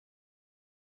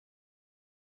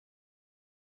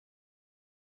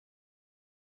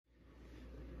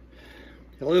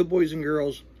Hello, boys and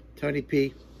girls. Tony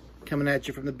P. coming at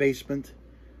you from the basement.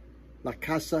 La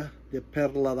Casa de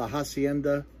Perla, the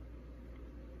Hacienda.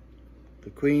 The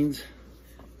Queen's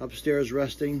upstairs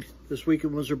resting. This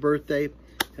weekend was her birthday.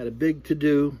 Had a big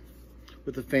to-do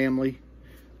with the family.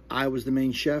 I was the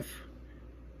main chef.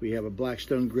 We have a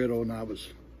Blackstone griddle, and I was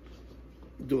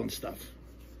doing stuff.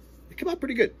 It came out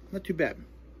pretty good. Not too bad.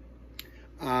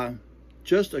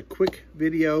 Just a quick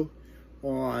video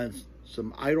on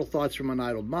some idle thoughts from an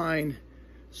idle mind,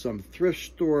 some thrift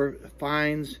store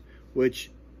finds,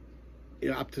 which, you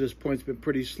know, up to this point has been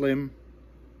pretty slim,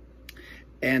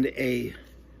 and a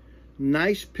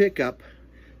nice pickup,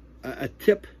 a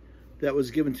tip that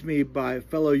was given to me by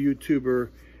fellow YouTuber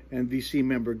and VC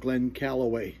member Glenn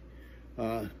Calloway,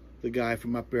 the guy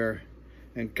from up there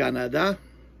in Canada.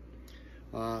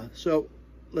 So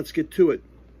let's get to it.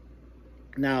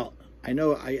 Now, I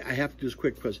know I have to do this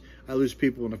quick because I lose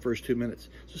people in the first 2 minutes.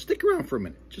 So stick around for a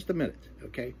minute, just a minute,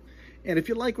 okay? And if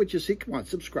you like what you see, come on,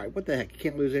 subscribe. What the heck? You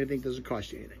can't lose anything. It doesn't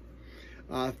cost you anything.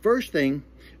 First thing,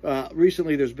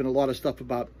 recently there's been a lot of stuff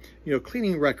about, you know,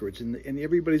 cleaning records. And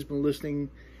everybody's been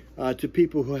listening to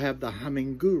people who have the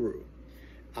Humming Guru.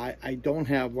 I don't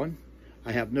have one.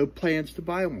 I have no plans to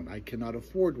buy one. I cannot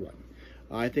afford one.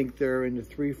 I think they're in the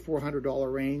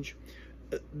 $300–400 range.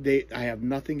 I have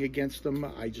nothing against them.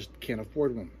 I just can't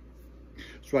afford one.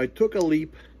 So I took a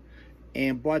leap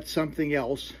and bought something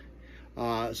else,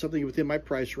 something within my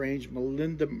price range.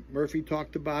 Melinda Murphy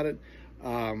talked about it.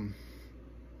 There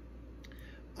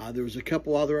was a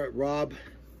couple other, Rob,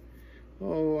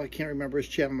 I can't remember his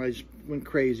channel. I just went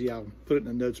crazy. I'll put it in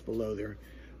the notes below there.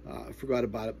 I forgot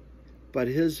about it. But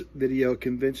his video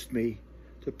convinced me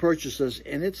to purchase this,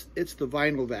 and it's the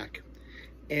Vinyl Vac.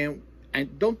 And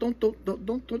don't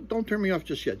turn me off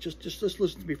just yet. Just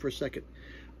listen to me for a second.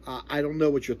 I don't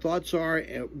know what your thoughts are,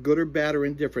 good or bad or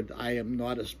indifferent. I am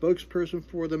not a spokesperson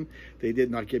for them. They did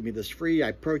not give me this free.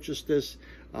 I purchased this.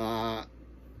 I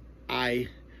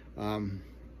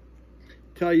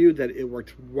tell you that it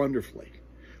worked wonderfully,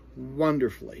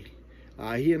 wonderfully.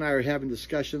 He and I are having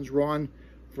discussions. Ron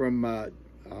from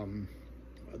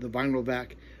the Vinyl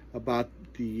Vac about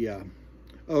the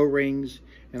O-rings,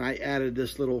 and I added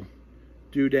this little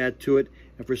doodad to it,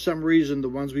 and for some reason the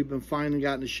ones we've been finding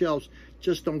out in the shelves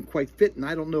just don't quite fit, and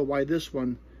I don't know why this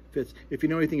one fits. If you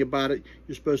know anything about it,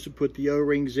 you're supposed to put the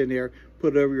O-rings in there,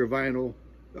 put it over your vinyl,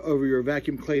 over your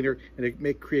vacuum cleaner, and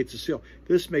it creates a seal.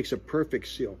 This makes a perfect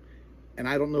seal, and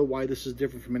I don't know why this is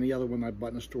different from any other one I bought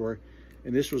in the store.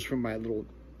 And this was from my little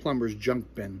plumber's junk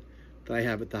bin that I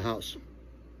have at the house.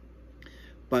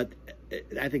 But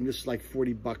I think this is like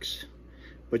 40 bucks.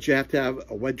 But you have to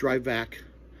have a wet dry vac.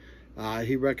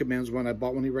 He recommends one. I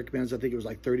bought one. He recommends, I think it was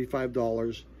like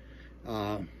 $35.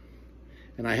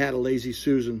 And I had a Lazy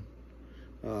Susan.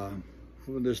 One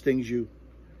of those things you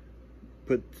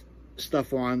put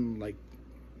stuff on, like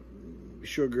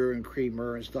sugar and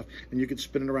creamer and stuff, and you can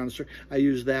spin it around. I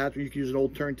use that, or you can use an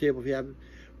old turntable if you have it.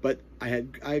 But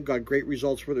I got great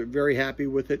results with it. Very happy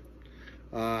with it.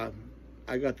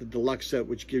 I got the deluxe set,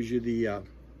 which gives you the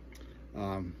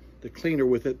cleaner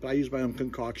with it. But I use my own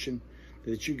concoction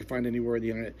that you can find anywhere on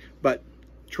the internet. But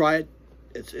try it.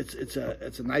 It's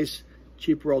a nice,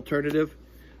 cheaper alternative.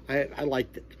 I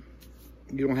liked it.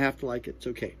 You don't have to like it. It's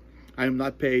okay. I am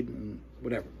not paid, and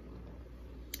whatever.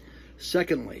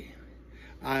 Secondly,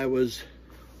 I was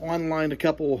online a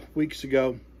couple weeks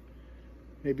ago,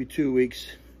 maybe 2 weeks,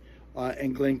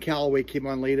 and Glenn Calloway came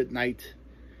on late at night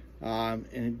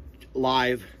and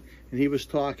live, and he was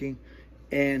talking,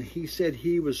 and he said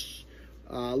he was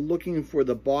looking for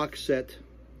the box set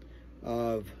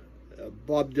of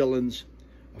Bob Dylan's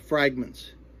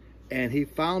Fragments, and he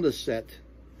found a set.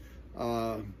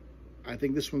 I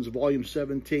think this one's volume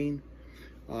 17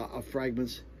 of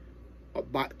Fragments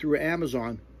through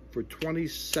Amazon for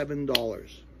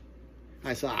 $27.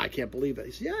 I said, I can't believe it.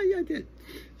 He said, yeah, I did.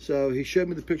 So he showed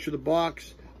me the picture of the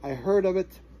box. I heard of it,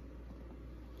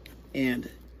 and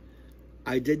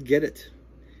I did get it.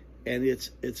 And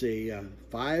it's a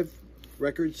 5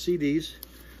 record CDs.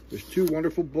 There's 2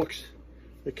 wonderful books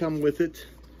that come with it.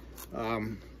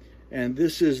 And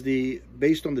this is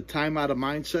based on the Time Out of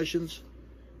Mind sessions.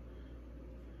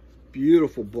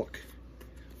 Beautiful book.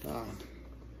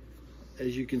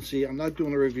 As you can see, I'm not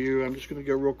doing a review. I'm just going to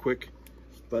go real quick.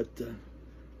 But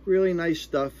really nice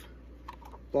stuff.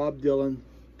 Bob Dylan,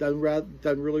 done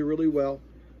really, really well.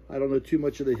 I don't know too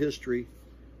much of the history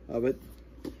of it.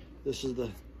 This is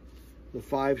the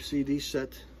 5 CD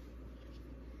set.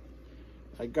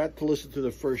 I got to listen to the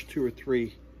first 2 or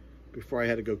 3 before I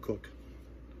had to go cook.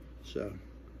 So,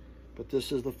 but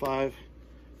this is the 5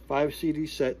 CD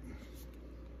set.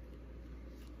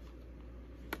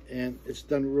 and it's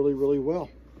done really, really well.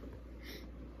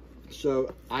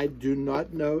 So I do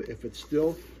not know if it's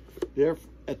still there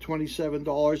at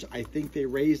 $27. I think they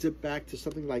raised it back to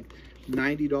something like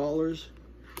 $90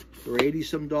 or 80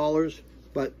 some dollars,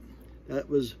 but that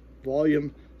was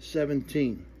volume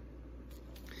 17.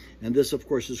 And this, of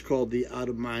course, is called the Out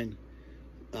of Mind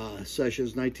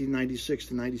Sessions, 1996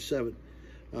 to 97,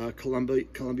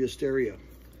 Columbia Stereo.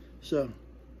 So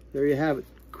there you have it.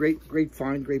 Great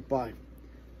find, great buy.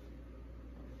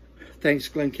 Thanks,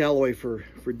 Glenn Calloway, for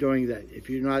doing that. If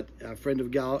you're not a friend of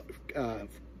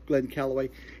Glenn Calloway,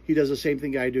 he does the same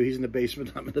thing I do. He's in the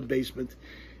basement. I'm in the basement.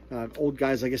 Old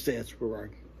guys, I guess that's where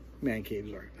our man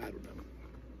caves are. I don't know.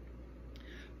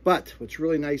 But what's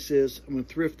really nice is I'm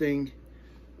thrifting,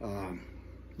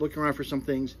 looking around for some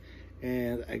things,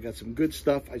 and I got some good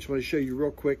stuff. I just want to show you real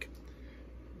quick.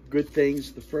 Good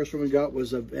things. The first one we got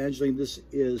was Evangeline. This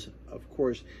is, of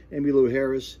course, Emmylou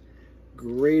Harris.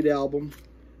 Great album.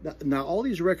 Now, all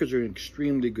these records are in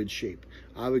extremely good shape.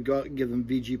 I would go out and give them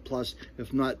VG+,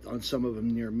 if not on some of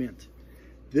them near mint.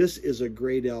 This is a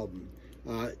great album.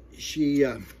 There's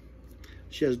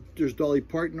Dolly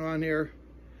Parton on here.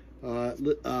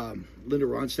 Linda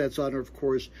Ronstadt's on her, of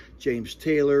course. James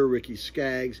Taylor, Ricky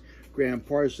Skaggs, Graham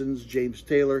Parsons, James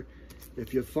Taylor.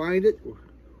 If you find it,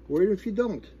 or even if you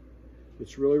don't,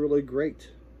 it's really, really great.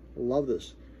 I love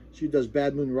this. She does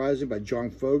Bad Moon Rising by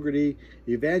John Fogerty.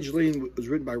 Evangeline was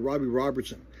written by Robbie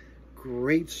Robertson.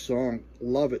 Great song.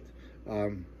 Love it.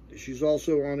 She's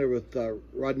also on there with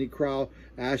Rodney Crowell,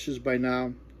 Ashes by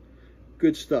Now.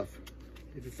 Good stuff.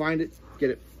 If you find it,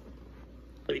 get it.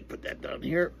 Let me put that down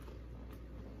here.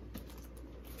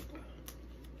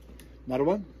 Another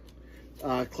one.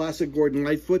 Classic Gordon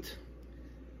Lightfoot.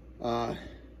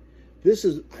 This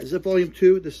is it volume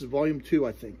 2? This is volume 2,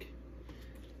 I think.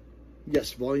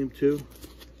 Yes, volume 2.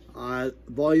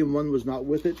 Volume 1 was not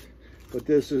with it, but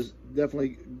this is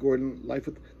definitely Gordon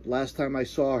Lightfoot. Last time I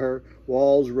saw her,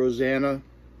 Walls, Rosanna,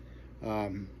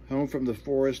 Home from the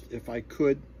Forest, If I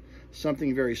Could,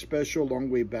 Something Very Special,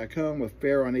 Long Way Back Home,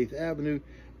 Affair on 8th Avenue,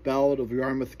 Ballad of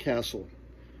Yarmouth Castle.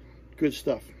 Good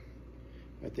stuff.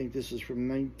 I think this is from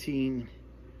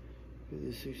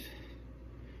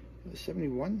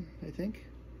 1971, I think.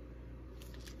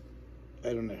 I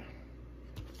don't know.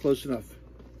 Close enough.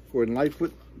 Gordon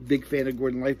Lightfoot. Big fan of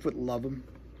Gordon Lightfoot. Love him.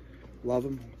 Love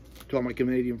him. To all my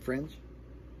Canadian friends.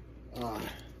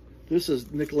 This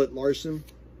is Nicolette Larson.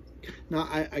 Now,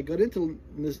 I got into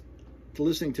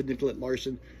listening to Nicolette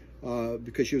Larson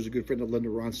because she was a good friend of Linda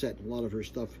Ronstadt. A lot of her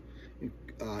stuff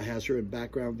has her in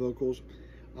background vocals.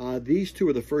 These two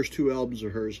are the first 2 albums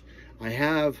of hers. I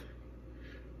have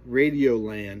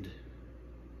Radioland,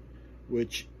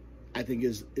 which I think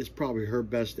is probably her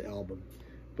best album.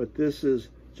 But this is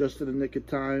Just in the Nick of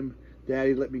Time,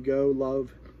 Daddy Let Me Go,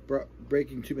 Love,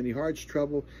 Breaking Too Many Hearts,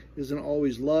 Trouble Isn't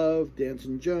Always Love,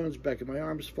 Dancing Jones, Back in My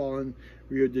Arms, Fallen,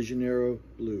 Rio de Janeiro,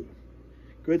 Blue.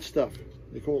 Good stuff.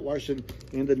 Nicole Larson,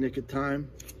 In the Nick of Time.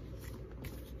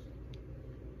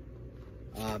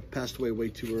 Passed away way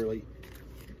too early.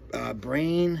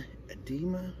 Brain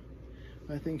edema,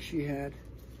 I think she had.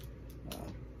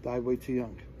 Died way too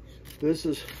young. This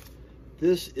is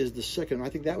the second. I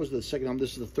think that was the second album.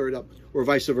 This is the third up, or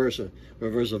vice versa, or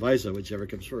versa, whichever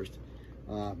comes first.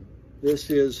 This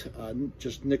is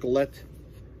just Nicolette,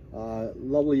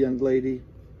 lovely young lady.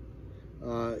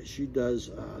 She does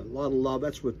a lot of love.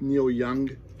 That's with Neil Young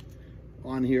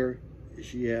on here.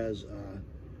 She has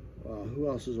who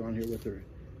else is on here with her?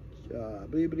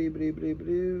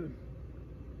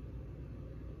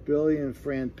 Billy and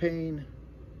Fran Payne.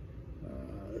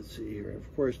 Let's see here.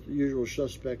 Of course, the usual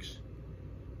suspects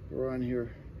are on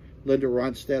here. Linda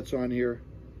Ronstadt's on here,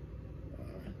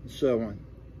 and so on.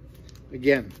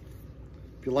 Again,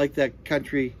 if you like that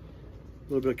country,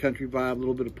 a little bit of country vibe, a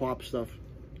little bit of pop stuff,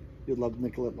 you'd love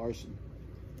Nicolette Larson.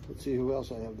 Let's see who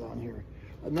else I have down here.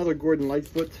 Another Gordon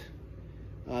Lightfoot.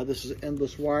 This is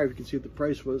Endless Wire. You can see what the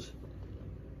price was.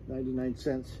 99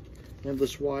 cents.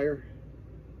 Endless Wire.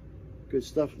 Good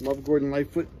stuff. Love Gordon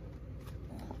Lightfoot.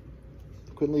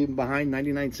 Couldn't leave him behind.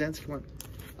 99 cents. Come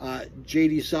on.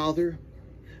 J.D. Souther.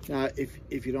 Now,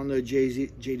 if you don't know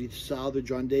J.D. Souther,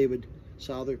 John David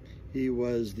Souther, he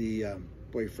was the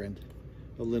boyfriend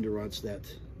of Linda Ronstadt.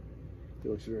 He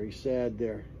looks very sad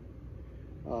there.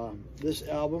 This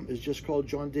album is just called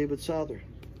John David Souther.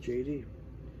 J.D.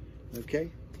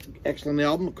 Okay. Excellent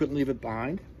album. Couldn't leave it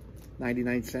behind.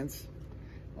 99 cents.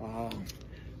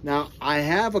 Now, I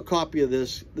have a copy of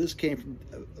this. This came from,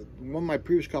 one of my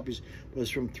previous copies was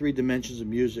from 3 Dimensions of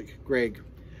Music, Greg.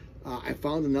 I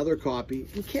found another copy.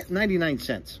 You can't, 99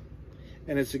 cents.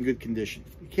 And it's in good condition.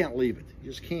 You can't leave it.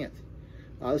 You just can't.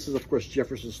 This is, of course,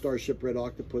 Jefferson Starship Red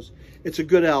Octopus. It's a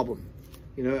good album.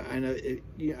 You know, I know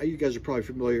you guys are probably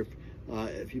familiar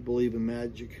if you believe in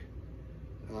magic.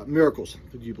 Miracles.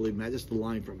 Did you believe in magic? That's the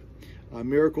line from it.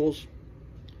 Miracles.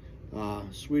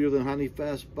 Sweeter Than Honey,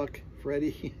 Fast Buck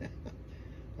Freddy.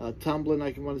 Tumbling,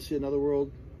 I Can Want to See Another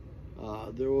World.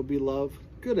 There Will Be Love.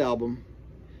 Good album.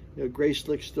 You know, Grace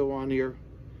Slick's still on here.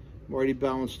 Marty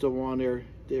Bowen's still on there.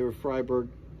 David Freiberg.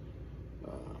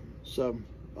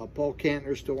 Paul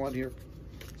Kantner's still on here.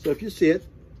 So if you see it,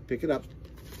 pick it up.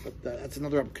 But that's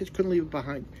another album. Couldn't leave it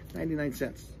behind. 99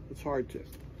 cents. It's hard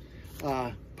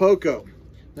to. Poco.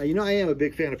 Now, you know I am a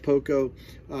big fan of Poco.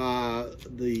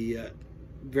 The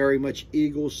very much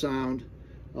Eagle sound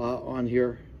on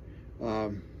here.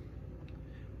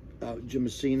 Jim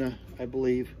Messina, I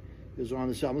believe, is on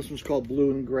this album. This one's called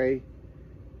Blue and Gray.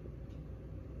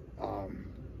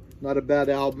 Not a bad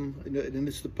album, and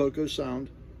it's the Poco sound.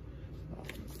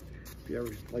 If you ever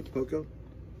like Poco,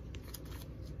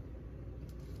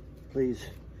 please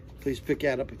pick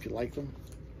that up if you like them.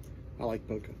 I like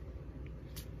Poco.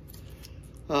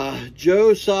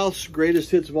 Joe South's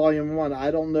Greatest Hits Volume 1. I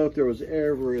don't know if there was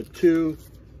ever a 2.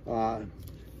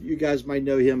 You guys might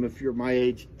know him if you're my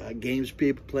age. Games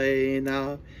people play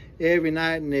now, every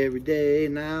night and every day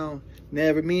now.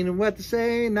 Never meaning what to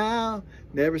say now,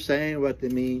 never saying what they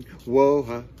mean. Whoa,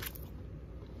 huh?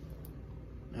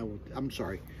 I'm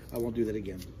sorry, I won't do that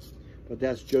again. But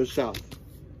that's Joe South.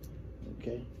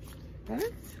 Okay,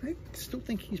 I still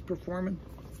think he's performing.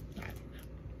 I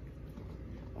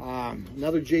don't know.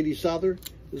 Another J.D. Souther.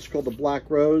 This is called The Black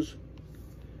Rose.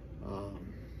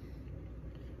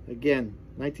 Again,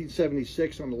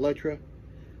 1976 on Elektra.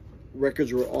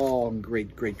 Records were all in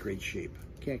great shape.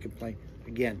 Can't complain.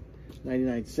 Again,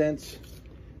 99 cents.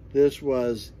 This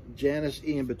was Janice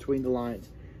Ian, Between the Lines.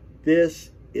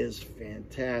 This is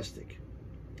fantastic.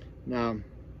 Now,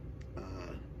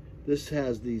 this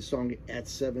has the song At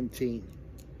 17.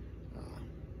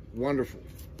 Wonderful.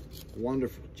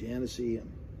 Wonderful. Janice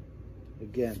Ian.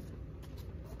 Again,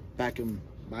 back in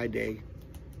my day,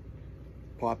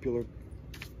 popular.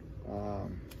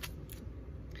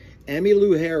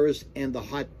 Emmylou Harris and the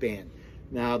Hot Band.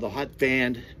 Now, the Hot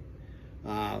Band,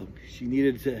 she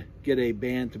needed to get a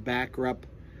band to back her up,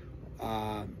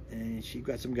 and she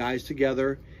got some guys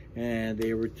together, and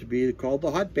they were to be called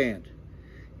the Hot Band.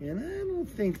 And I don't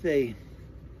think they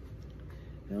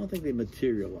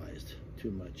materialized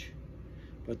too much,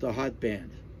 but the Hot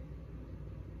Band.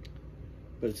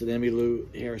 But it's an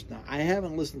Emmylou Harris. Now, I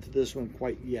haven't listened to this one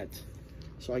quite yet,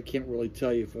 so I can't really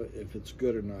tell you if it's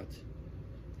good or not.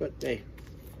 But hey,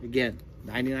 again,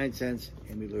 99 cents,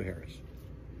 Emmylou Harris.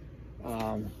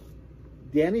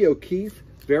 Danny O'Keefe,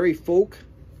 very folk.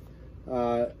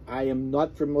 I am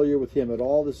not familiar with him at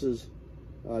all. This is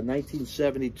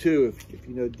 1972. If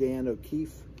you know Dan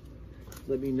O'Keefe,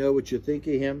 let me know what you think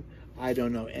of him. I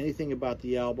don't know anything about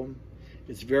the album.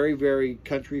 It's very, very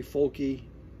country, folky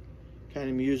kind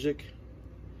of music.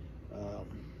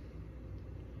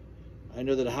 I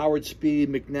know that Howard Speedy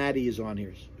McNatty is on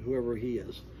here, whoever he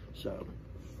is. So,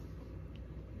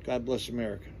 God bless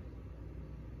America.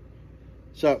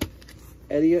 So,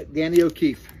 Danny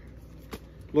O'Keefe.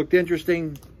 Looked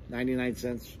interesting, 99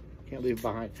 cents. Can't leave it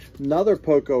behind. Another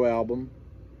Poco album.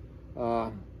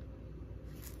 That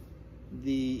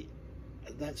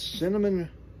Cinnamon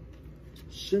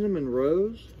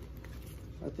Rose,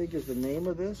 I think is the name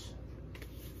of this.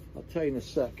 I'll tell you in a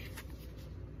sec.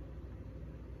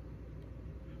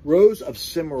 Rose of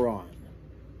Cimarron.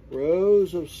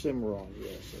 Rose of Cimarron.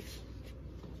 Yes, that's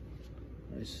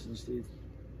nice and Steve.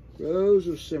 Rose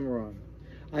of Cimarron.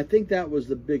 I think that was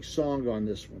the big song on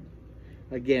this one.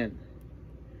 Again,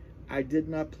 I did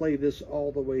not play this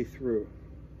all the way through,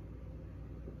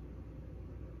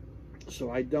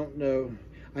 so I don't know.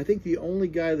 I think the only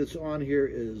guy that's on here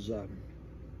is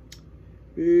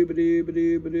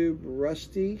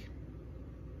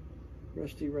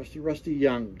Rusty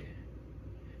Young.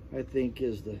 I think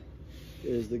is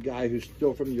the guy who's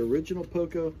still from the original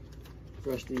Poco,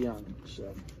 Rusty Young.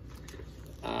 So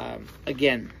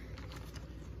again,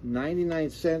 99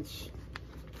 cents.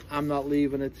 I'm not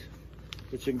leaving it.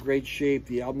 It's in great shape.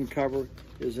 The album cover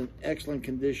is in excellent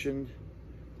condition.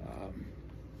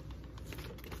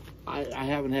 I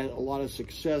haven't had a lot of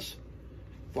success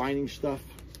finding stuff,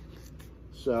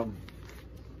 so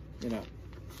you know,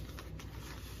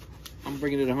 I'm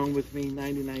bringing it home with me.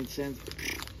 99 cents.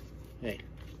 Hey,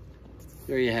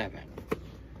 there you have it.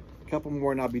 A couple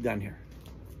more and I'll be done here.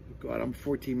 God, I'm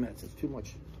 14 minutes. That's too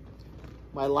much.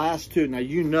 My last two. Now,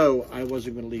 you know I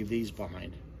wasn't going to leave these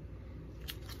behind.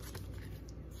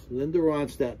 Linda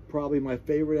Ronstadt, probably my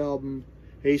favorite album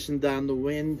Hasten Down the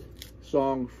Wind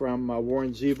song from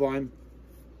Warren Zevon.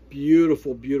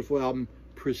 Beautiful, beautiful album.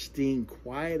 Pristine,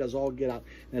 quiet as all get out.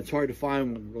 And it's hard to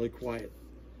find one really quiet.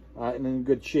 And in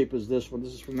good shape as this one.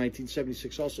 This is from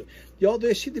 1976 also. Y'all,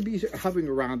 they seem to be hovering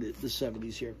around the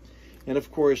 70s here. And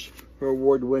of course, her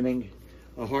award-winning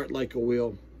A Heart Like a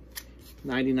Wheel.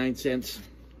 99 cents.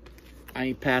 I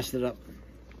ain't passing it up.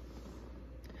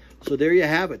 So there you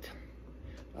have it.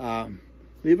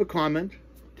 Leave a comment.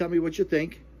 Tell me what you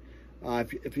think.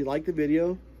 If you like the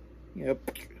video,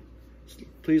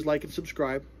 please like and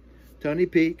subscribe. Tony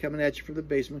P, coming at you from the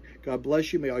basement. God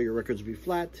bless you. May all your records be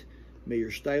flat. May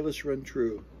your stylus run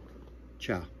true.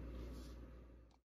 Ciao.